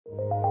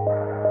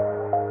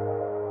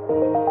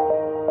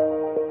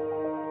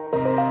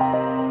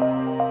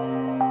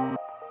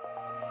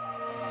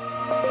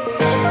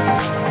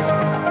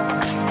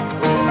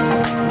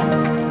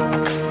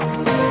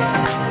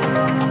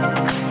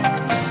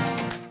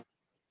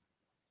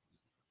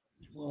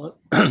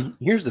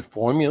Here's the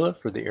formula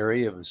for the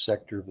area of the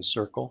sector of a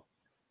circle.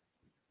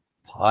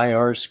 Pi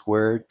r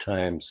squared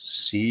times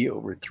c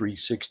over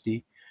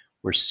 360,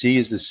 where c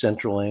is the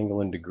central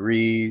angle in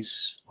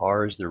degrees,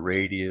 r is the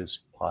radius,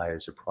 pi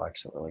is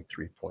approximately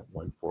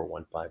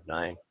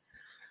 3.14159.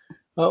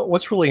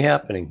 What's really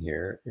happening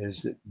here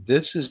is that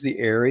this is the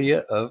area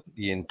of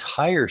the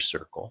entire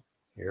circle.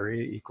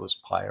 Area equals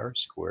pi r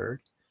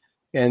squared.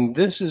 And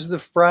this is the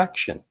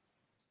fraction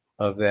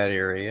of that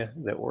area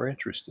that we're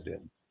interested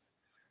in.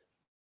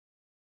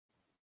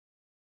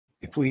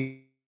 If we have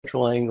a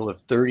central angle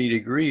of 30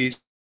 degrees,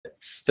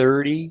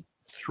 30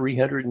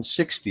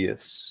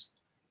 360ths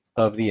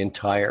of the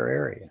entire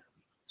area.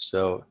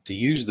 So to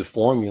use the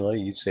formula,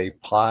 you'd say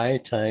pi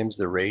times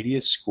the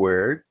radius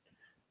squared,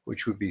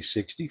 which would be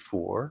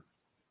 64.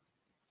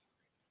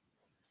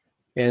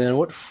 And then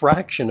what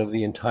fraction of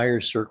the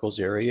entire circle's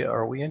area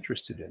are we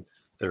interested in?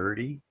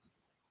 30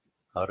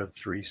 out of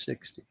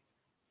 360.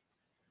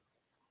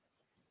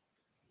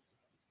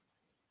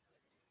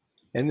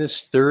 And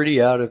this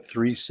 30 out of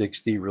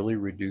 360 really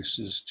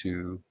reduces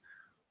to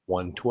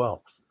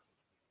 1/12.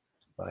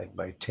 Divide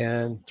by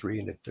 10, 3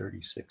 into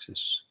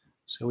 36.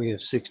 So we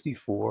have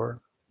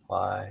 64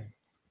 pi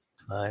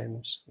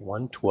times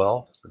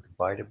 1/12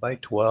 divided by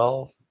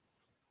 12.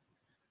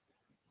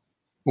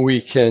 We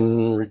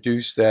can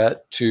reduce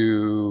that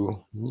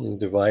to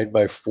divide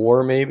by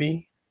 4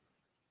 maybe.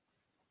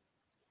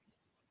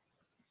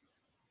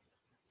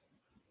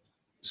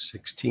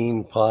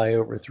 16 pi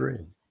over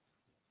 3.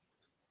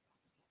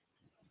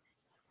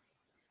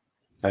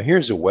 Now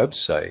here's a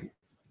website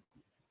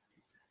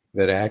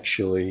that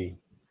actually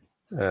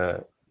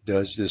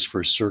does this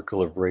for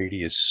circle of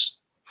radius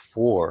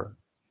 4,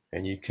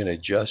 and you can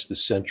adjust the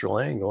central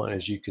angle, and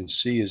as you can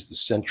see is the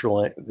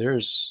central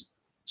there's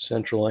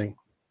central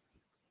angle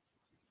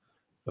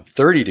of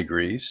 30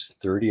 degrees,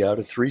 30 out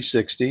of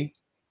 360,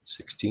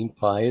 16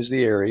 pi is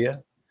the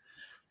area.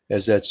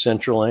 As that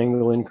central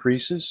angle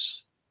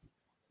increases,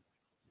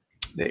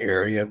 the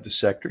area of the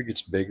sector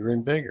gets bigger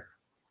and bigger.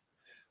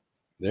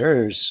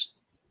 There's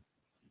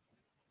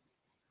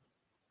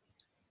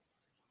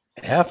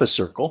half a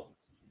circle.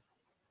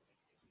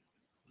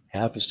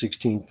 Half of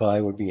 16 pi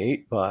would be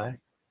 8 pi.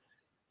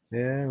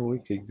 And we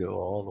could go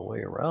all the way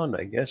around,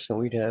 I guess, and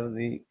we'd have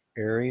the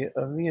area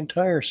of the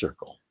entire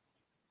circle.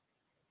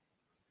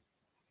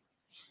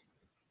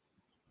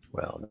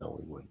 Well, no,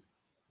 we wouldn't.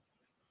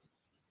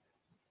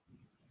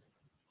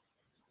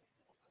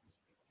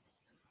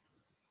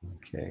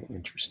 Okay,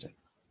 interesting.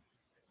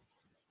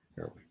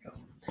 There we go.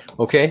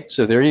 Okay,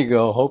 so there you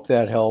go. Hope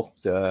that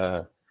helped.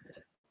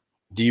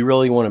 Do you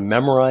really want to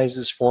memorize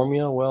this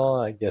formula?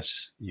 Well, I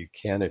guess you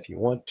can if you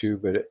want to,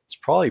 but it's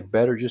probably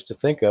better just to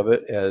think of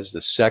it as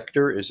the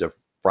sector is a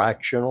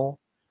fractional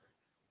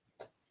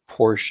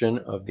portion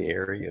of the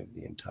area of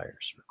the entire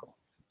circle.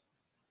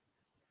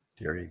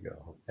 There you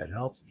go. Hope that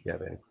helped. If you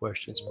have any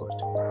questions, post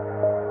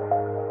them.